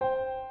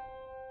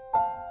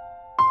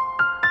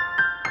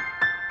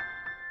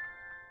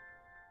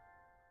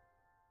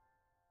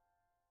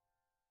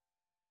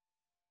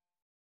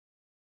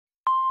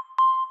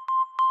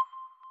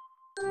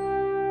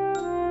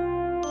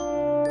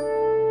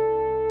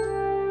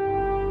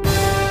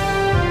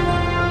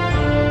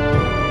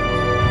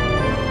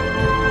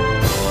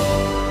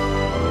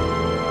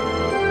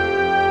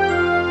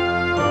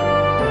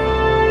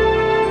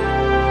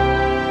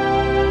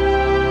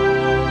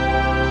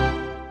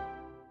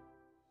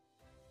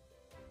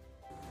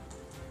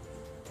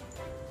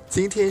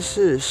今天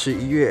是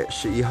11月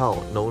11号，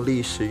农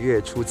历10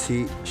月初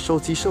7。兽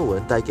际兽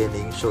闻带给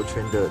您授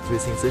权的最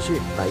新资讯，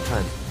来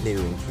看内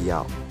容提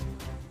要。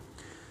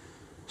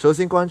首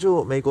先关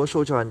注美国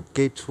首展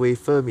Gateway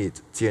FurUM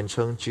简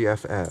称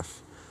GFF，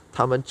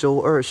 他们周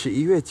二11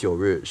月9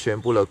日宣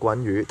布了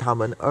关于他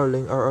们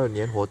2022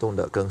年活动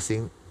的更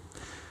新，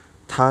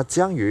它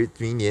将于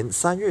明年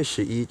3月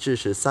11至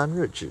13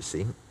日举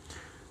行。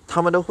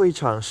他们的会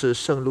场是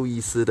圣路易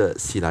斯的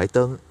喜来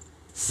登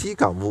西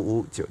港木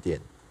屋酒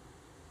店。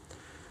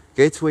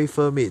Gateway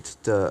FurUM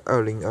的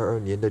2022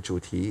年的主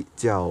题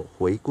叫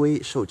回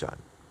归兽展。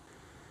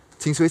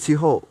紧随其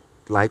后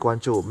来关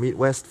注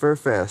Midwest Fur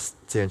Fest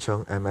简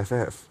称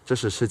MFF， 这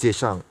是世界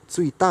上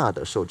最大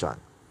的兽展。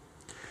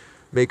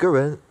每个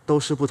人都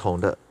是不同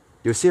的，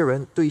有些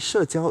人对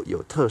社交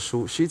有特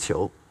殊需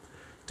求。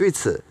对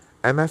此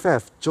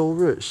MFF 周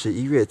日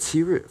11月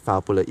7日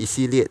发布了一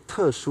系列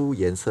特殊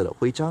颜色的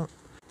徽章，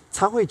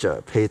参会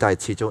者佩戴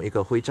其中一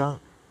个徽章，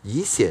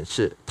以显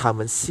示他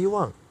们希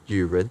望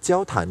与人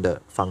交谈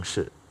的方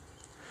式。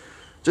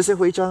这些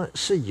徽章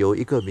是由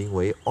一个名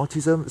为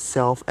Autism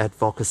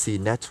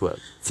Self-Advocacy Network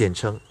简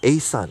称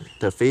ASAN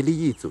的非利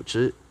益组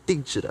织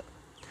定制的。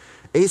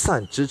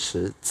ASAN 支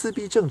持自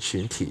闭症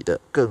群体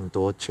的更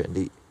多权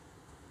利。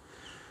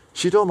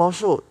许多毛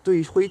兽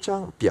对徽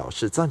章表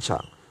示赞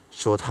赏，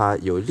说它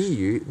有利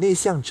于内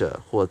向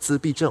者或自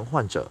闭症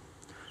患者，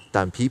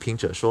但批评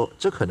者说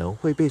这可能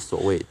会被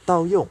所谓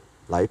盗用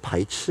来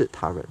排斥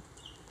他人。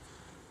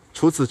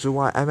除此之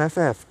外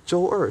 ，MFF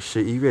周二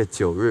11月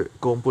9日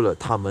公布了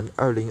他们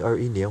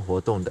2021年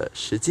活动的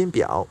时间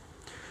表，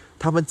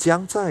他们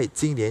将在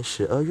今年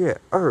12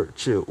月2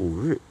至5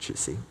日举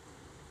行。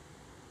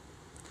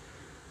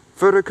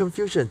Further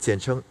Confusion 简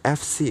称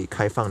FC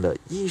开放了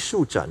艺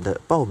术展的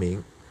报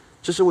名，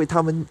这是为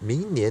他们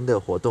明年的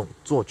活动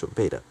做准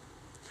备的。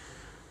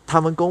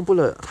他们公布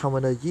了他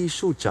们的艺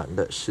术展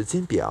的时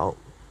间表。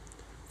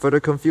Further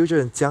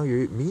Confusion 将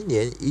于明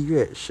年1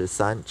月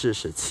13至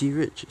17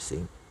日举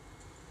行。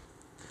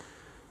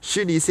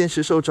虚拟现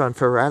实兽展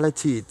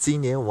FurUM 今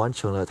年完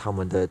成了他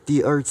们的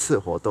第2次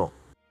活动。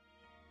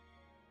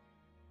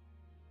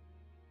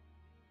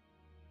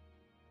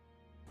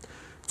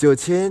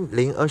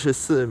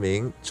9024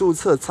名注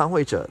册参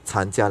会者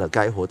参加了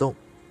该活动。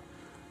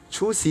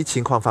出席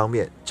情况方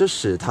面，这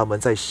使他们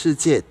在世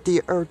界第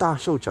2大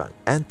兽展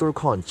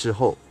AnthroCon 之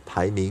后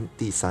排名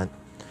第3。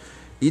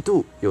一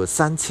度有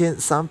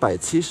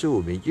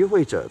3375名与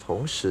会者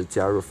同时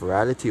加入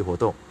FurUM 活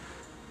动，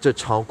这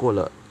超过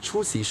了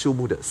出席数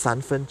目的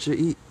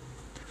1/3。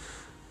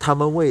他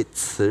们为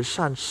慈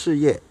善事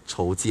业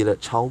筹集了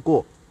超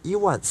过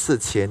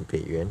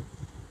$14,000。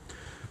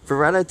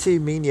FurUM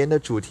明年的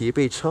主题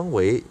被称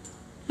为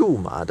“路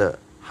马的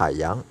海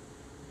洋”。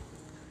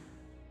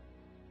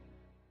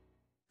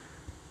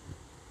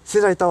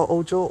现在到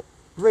欧洲，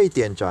瑞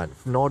典展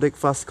Nordic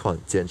FastCon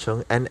简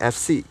称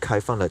NFC 开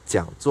放了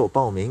讲座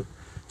报名，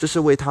这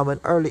是为他们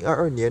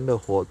2022年的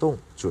活动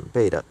准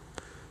备的。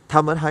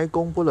他们还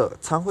公布了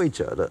参会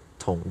者的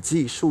统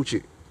计数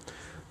据，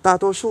大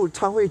多数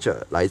参会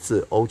者来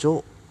自欧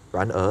洲，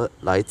然而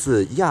来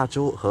自亚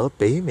洲和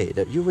北美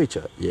的与会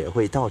者也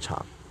会到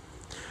场。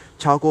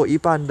超过一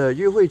半的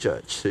与会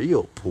者持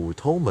有普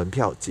通门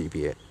票级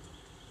别。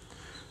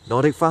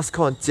Nordic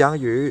FastCon 将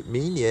于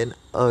明年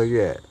2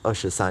月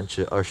23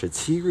至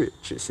27日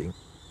举行。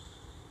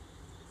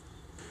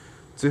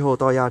最后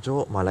到亚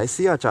洲，马来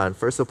西亚展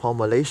First Upon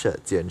Malaysia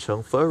简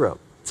称 FurUM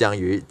将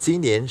于今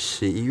年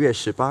11月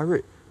18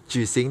日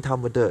举行他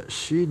们的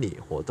虚拟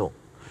活动。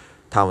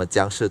他们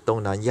将是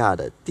东南亚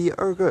的第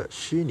2个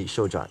虚拟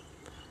兽展。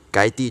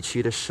该地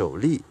区的首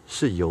例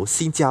是由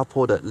新加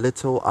坡的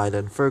Little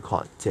Island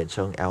FurCon 简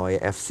称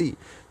LAFC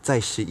在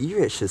11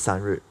月13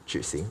日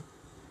举行。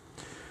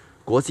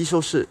国际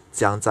兽市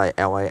将在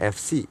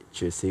LAFC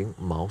举行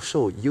毛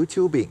兽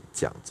YouTubing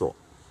讲座。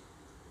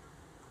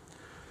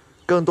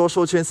更多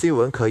授权新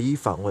闻可以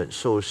访问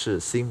兽市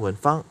新闻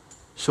方。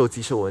兽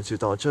际兽闻就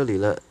到这里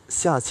了，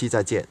下期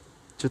再见，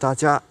祝大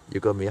家有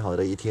个美好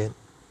的一天。